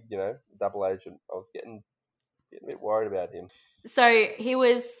might be, you know, a double agent. I was getting a bit worried about him. So he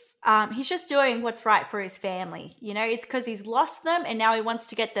was, he's just doing what's right for his family. You know, it's because he's lost them and now he wants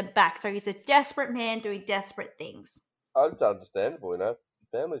to get them back. So he's a desperate man doing desperate things. It's understandable, you know.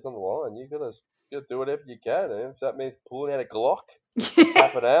 Family's on the line. You gotta do whatever you can. And if that means pulling out a Glock,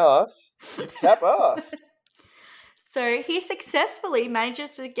 tap an ass, tap ass. So he successfully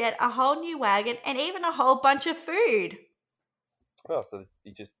manages to get a whole new wagon and even a whole bunch of food. Oh, so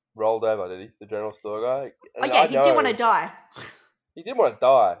he just rolled over, did he? The general store guy? Oh yeah, he didn't want to die. He didn't want to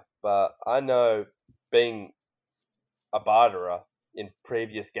die, but I know, being a barterer in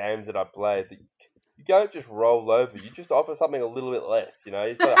previous games that I played, that you don't just roll over. You just offer something a little bit less, you know.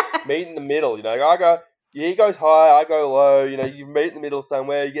 You sort of meet in the middle, you know. He goes high, I go low. You know, you meet in the middle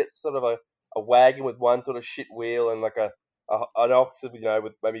somewhere. You get sort of a wagon with one sort of shit wheel and like an ox, you know,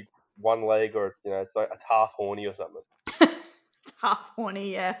 with maybe one leg, or you know, it's half horny or something. It's half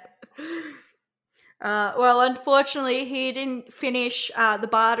horny, yeah. Well, unfortunately, he didn't finish the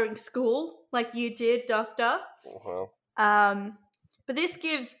bartering school like you did, Doctor. Well. But this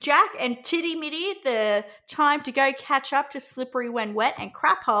gives Jack and Titty Mitty the time to go catch up to Slippery When Wet and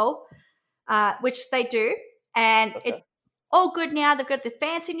Crap Hole, which they do. And It's all good now. They've got the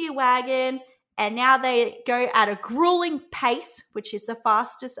fancy new wagon, and now they go at a grueling pace, which is the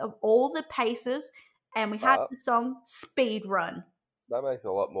fastest of all the paces, and we had Uh, the song Speed Run. that makes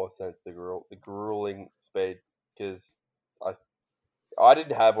a lot more sense. The grueling speed, because I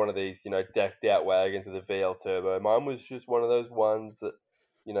didn't have one of these, decked out wagons with a VL turbo. Mine was just one of those ones that,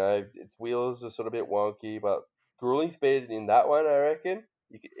 its wheels are sort of a bit wonky, but grueling speed in that one, I reckon,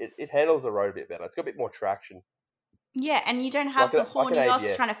 it handles the road a bit better. It's got a bit more traction, Yeah, and you don't have the like an horny ox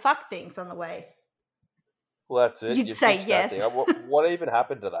ABS. trying to fuck things on the way. Well, that's it. You'd You say fixed that thing. yes. What even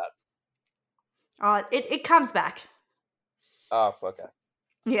happened to that? Oh, it comes back. Oh, okay.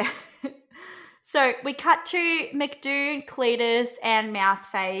 Yeah. So we cut to McDoon, Cletus, and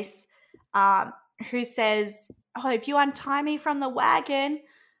Mouthface, who says, "Oh, if you untie me from the wagon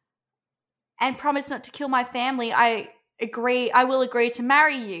and promise not to kill my family, I will agree to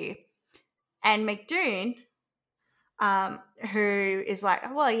marry you." And McDoon, who is like,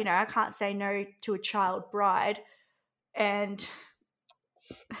 "Well, I can't say no to a child bride," and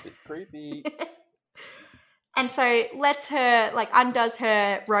Bit creepy. and so lets her, undoes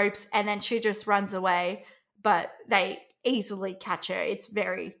her ropes, and then she just runs away. But they easily catch her. It's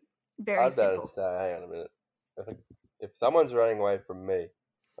very, very I'd better simple. say, hang on a minute. If someone's running away from me,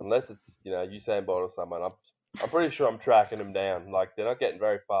 unless it's Usain Bolt or someone, I'm pretty sure I'm tracking them down. Like, they're not getting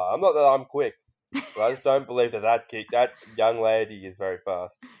very far. I'm not that I'm quick, but I just don't believe that young lady is very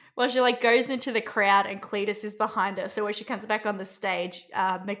fast. Well, she goes into the crowd, and Cletus is behind her. So when she comes back on the stage,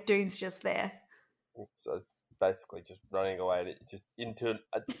 McDoon's just there. So it's basically just running away, just into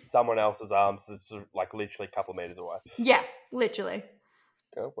someone else's arms. That's just, literally a couple of meters away. Yeah, literally.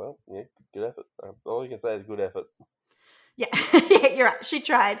 Oh well, yeah, good effort. All you can say is good effort. Yeah, yeah, you're right. She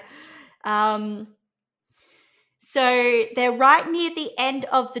tried. So they're right near the end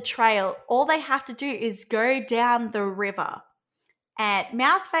of the trail. All they have to do is go down the river. And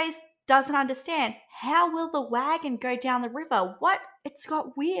Mouthface doesn't understand. How will the wagon go down the river? What? It's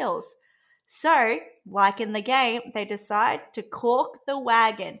got wheels. So, like in the game, they decide to cork the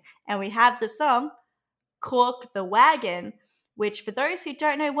wagon. And we have the song, Cork the Wagon, which for those who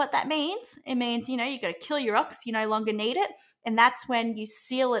don't know what that means, it means, you got to kill your ox, you no longer need it. And that's when you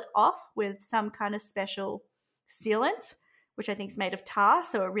seal it off with some kind of special sealant, which I think is made of tar,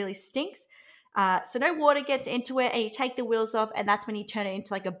 so it really stinks. So no water gets into it, and you take the wheels off, and that's when you turn it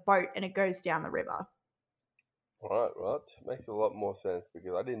into a boat, and it goes down the river. Right. Makes a lot more sense,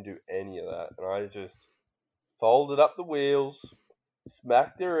 because I didn't do any of that, and I just folded up the wheels,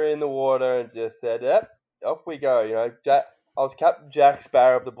 smacked her in the water, and just said, "Yep, off we go." I was Captain Jack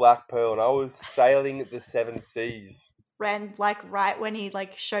Sparrow of the Black Pearl, and I was sailing the seven seas. Ran right when he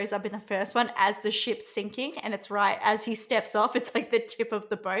shows up in the first one as the ship's sinking, and it's right as he steps off, it's the tip of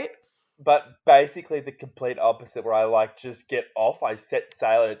the boat. But basically the complete opposite, where I just get off, I set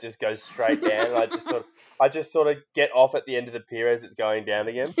sail and it just goes straight down, and I just sort of get off at the end of the pier as it's going down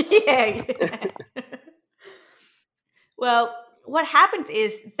again. Yeah. Well, what happens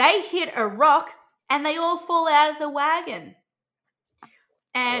is they hit a rock and they all fall out of the wagon.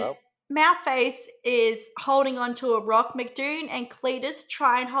 And Mouthface is holding onto a rock. McDoon and Cletus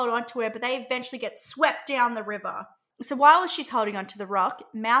try and hold onto her, but they eventually get swept down the river. So while she's holding onto the rock,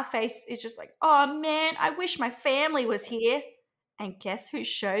 Mouthface is just like, "Oh man, I wish my family was here." And guess who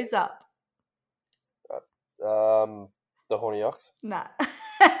shows up? The horny ox. Nah.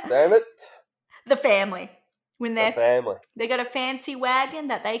 Damn it. The family. When The family. They got a fancy wagon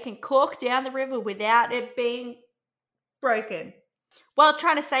that they can cork down the river without it being broken. While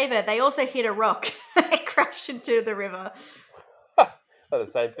trying to save her, they also hit a rock. They crashed into the river. Oh, the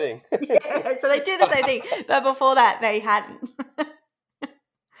same thing. Yeah, so they do the same thing, but before that, they hadn't.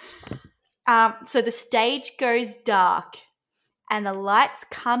 So the stage goes dark, and the lights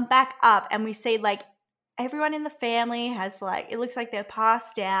come back up, and we see everyone in the family has it looks like they're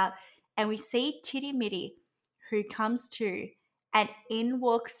passed out, and we see Titty Mitty, who comes to, and in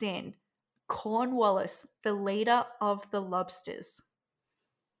walks in Cornwallis, the leader of the Lobsters.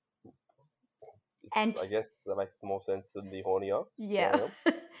 And I guess that makes more sense than the horny ox. Yeah.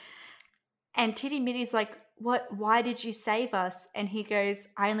 And Titty Mitty's like, "What? Why did you save us?" And he goes,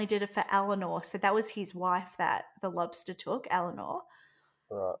 "I only did it for Eleanor." So that was his wife that the lobster took, Eleanor.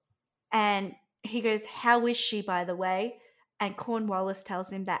 Right. And he goes, "How is she, by the way?" And Cornwallis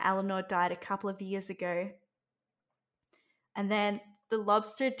tells him that Eleanor died a couple of years ago. And then the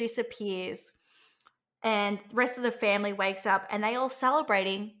lobster disappears, and the rest of the family wakes up, and they all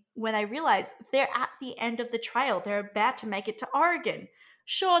celebrating when they realize they're at the end of the trail. They're about to make it to Oregon.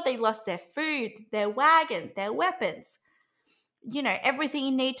 Sure, they lost their food, their wagon, their weapons, everything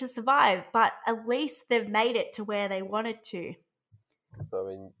you need to survive, but at least they've made it to where they wanted to.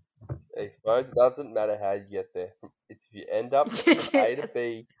 So, I suppose it doesn't matter how you get there. If you end up from A to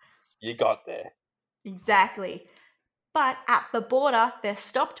B, you got there. Exactly. But at the border, they're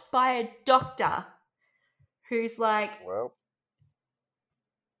stopped by a doctor who's like, Well,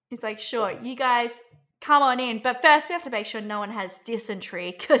 he's like, sure, you guys come on in. But first, we have to make sure no one has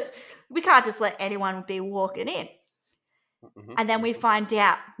dysentery because we can't just let anyone be walking in. mhm. And then we find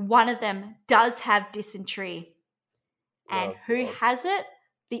out one of them does have dysentery. And Oh, who God. has it?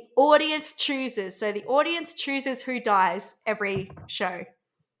 The audience chooses. So the audience chooses who dies every show.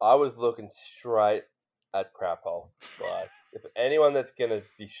 I was looking straight at Crap Hole. Like, if anyone that's gonna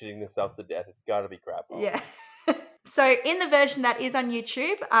be shitting themselves to death, it's gotta be Crap Hole. Yeah. So in the version that is on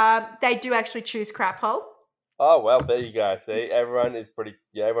YouTube, they do actually choose Crap Hole. Oh well, there you go. See, everyone is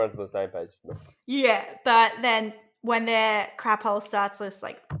everyone's on the same page. Yeah, but then when their Crap Hole starts just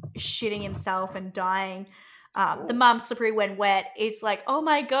like shitting himself and dying, the mum, Sabri, when wet, is like, oh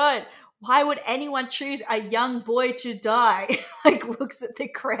my god, why would anyone choose a young boy to die? Like, looks at the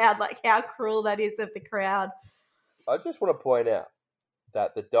crowd, like how cruel that is of the crowd. I just want to point out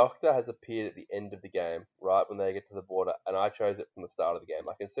that the Doctor has appeared at the end of the game, right when they get to the border, and I chose it from the start of the game.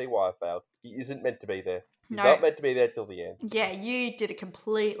 I can see why I failed. He isn't meant to be there. He's No. not meant to be there till the end. Yeah, you did it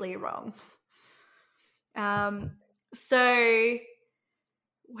completely wrong. So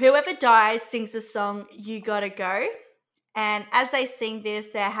whoever dies sings the song "You Gotta Go," and as they sing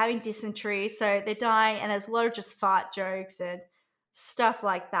this, they're having dysentery, so they're dying, and there's a lot of just fart jokes and stuff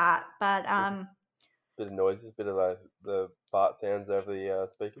like that. But Bit of noises, bit of the fart sounds over the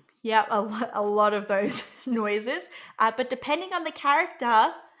speakers. yeah, a lot of those noises. But depending on the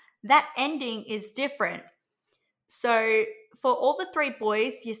character, that ending is different. So for all the three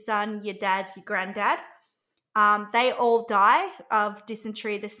boys, your son, your dad, your granddad, they all die of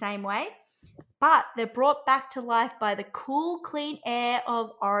dysentery the same way, but they're brought back to life by the cool, clean air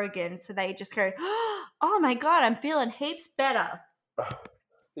of Oregon. So they just go, oh my God, I'm feeling heaps better.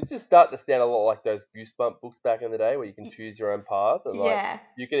 This is starting to sound a lot like those Goosebump books back in the day where you can choose your own path. And like, Yeah.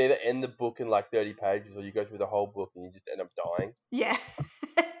 you can either end the book in like 30 pages or you go through the whole book and you just end up dying. Yeah.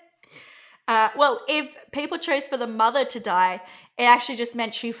 Well, if people chose for the mother to die, it actually just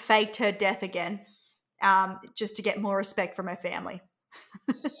meant she faked her death again, just to get more respect from her family.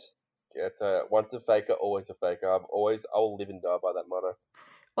 Yeah, once a faker, always a faker. I'll live and die by that motto.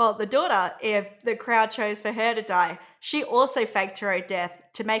 Well, the daughter, if the crowd chose for her to die, she also faked her own death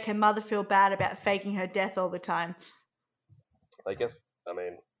to make her mother feel bad about faking her death all the time. I guess, I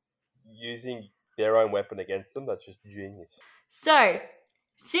mean, using their own weapon against them, that's just genius. So,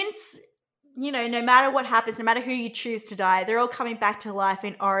 since, no matter what happens, no matter who you choose to die, they're all coming back to life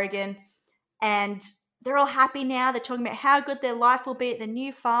in Oregon, and they're all happy now. They're talking about how good their life will be at the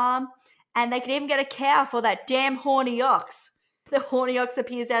new farm, and they can even get a cow for that damn horny ox. The horny ox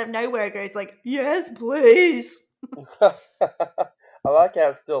appears out of nowhere and goes like, yes, please. I like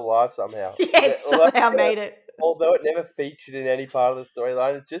how it's still alive somehow. Yeah, it somehow made it. Although it never featured in any part of the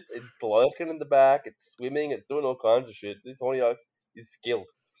storyline, it's lurking in the back, it's swimming, it's doing all kinds of shit. This horny ox is skilled.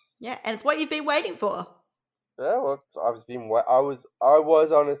 Yeah, and it's what you've been waiting for. Yeah, well, I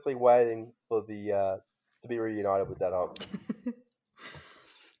was honestly waiting for the to be reunited with that ox.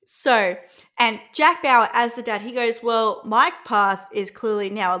 So, and Jack Bauer, as the dad, he goes, well, Mike Path is clearly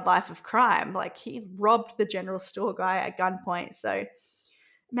now a life of crime. Like, he robbed the general store guy at gunpoint. So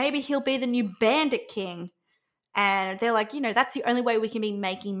maybe he'll be the new bandit king. And they're like, that's the only way we can be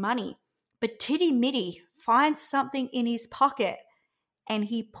making money. But Titty Mitty finds something in his pocket and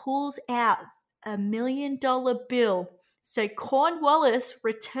he pulls out $1 million bill. So Cornwallis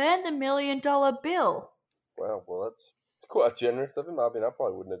returned the $1 million bill. Wow, well, that's quite generous of him. I mean, I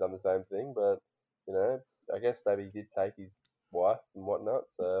probably wouldn't have done the same thing, but, I guess maybe he did take his wife and whatnot,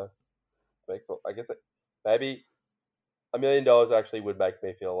 so I guess maybe $1 million actually would make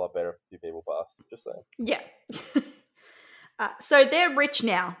me feel a lot better if a few people passed. Just saying. Yeah. So they're rich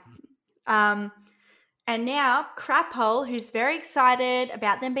now. And now Crap Hole, who's very excited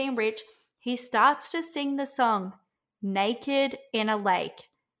about them being rich, he starts to sing the song Naked in a Lake.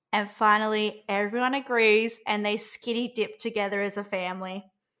 And finally, everyone agrees and they skinny dip together as a family.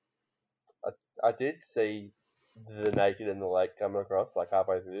 I did see the Naked in the Lake coming across like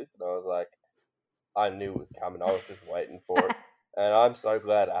halfway through this, and I was like, I knew it was coming. I was just waiting for it. And I'm so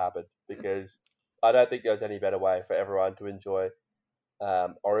glad it happened because I don't think there's any better way for everyone to enjoy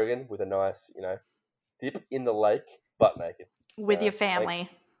Oregon with a nice, dip in the lake, butt naked. With your family.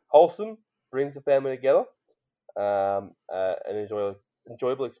 Wholesome, brings the family together, an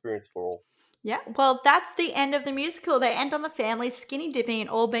enjoyable experience for all. Yeah, well, that's the end of the musical. They end on the family skinny dipping and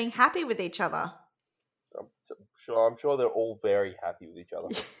all being happy with each other. I'm sure they're all very happy with each other.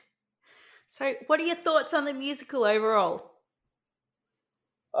 So, what are your thoughts on the musical overall?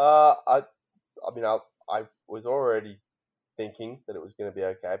 I I mean, I was already thinking that it was going to be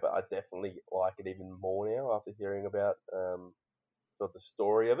okay, but I definitely like it even more now after hearing about sort of the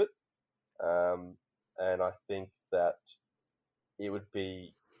story of it. And I think that it would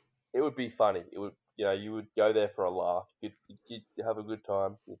be funny. It would, you would go there for a laugh. You'd have a good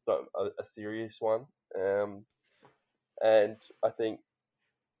time. It's not a serious one. And I think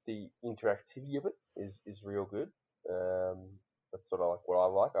the interactivity of it is real good. That's sort of like what I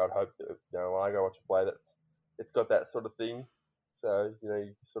like. I'd hope that when I go watch a play, that it's got that sort of thing. So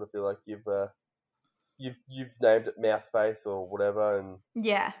you sort of feel like you've named it mouth face or whatever, and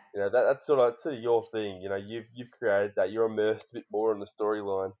Yeah. that's sort of your thing. You've created that. You're immersed a bit more in the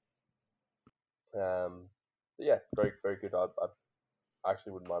storyline. But yeah, very very good. I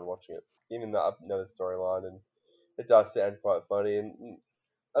actually wouldn't mind watching it, even though I know the storyline and it does sound quite funny. And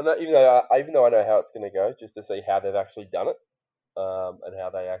even though I know how it's going to go, just to see how they've actually done it, and how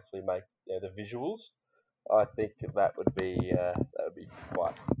they actually make the visuals, I think that would be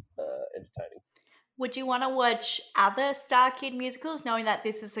quite entertaining. Would you want to watch other Star Kid musicals, knowing that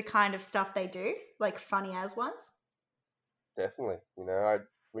this is the kind of stuff they do, like funny as ones? Definitely.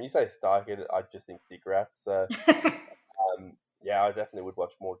 When you say Star Kid, I just think Dick Rats. So, yeah, I definitely would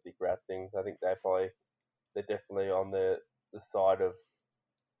watch more Dick Rat things. I think they're definitely on the side of,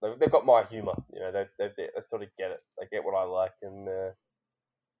 they've got my humour. They sort of get it. They get what I like, and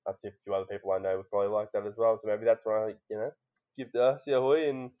I think a few other people I know would probably like that as well. So maybe that's why I give Darcy a hoy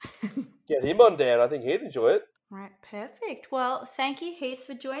and get him on down. I think he'd enjoy it. Right, perfect. Well, thank you heaps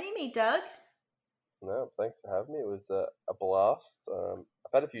for joining me, Doug. No, thanks for having me. It was a blast.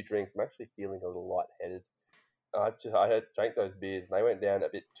 I've had a few drinks. I'm actually feeling a little lightheaded. I had drank those beers and they went down a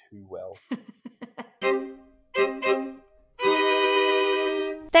bit too well.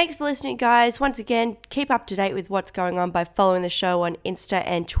 Thanks for listening, guys. Once again, keep up to date with what's going on by following the show on Insta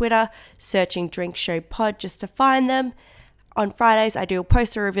and Twitter, searching Drink Show Pod just to find them. On Fridays, I do a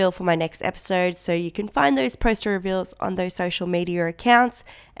poster reveal for my next episode, so you can find those poster reveals on those social media accounts.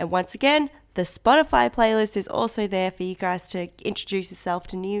 And once again, the Spotify playlist is also there for you guys to introduce yourself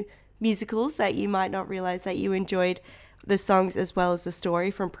to new musicals that you might not realize that you enjoyed the songs as well as the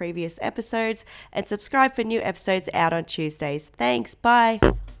story from previous episodes, and subscribe for new episodes out on Tuesdays. Thanks, bye.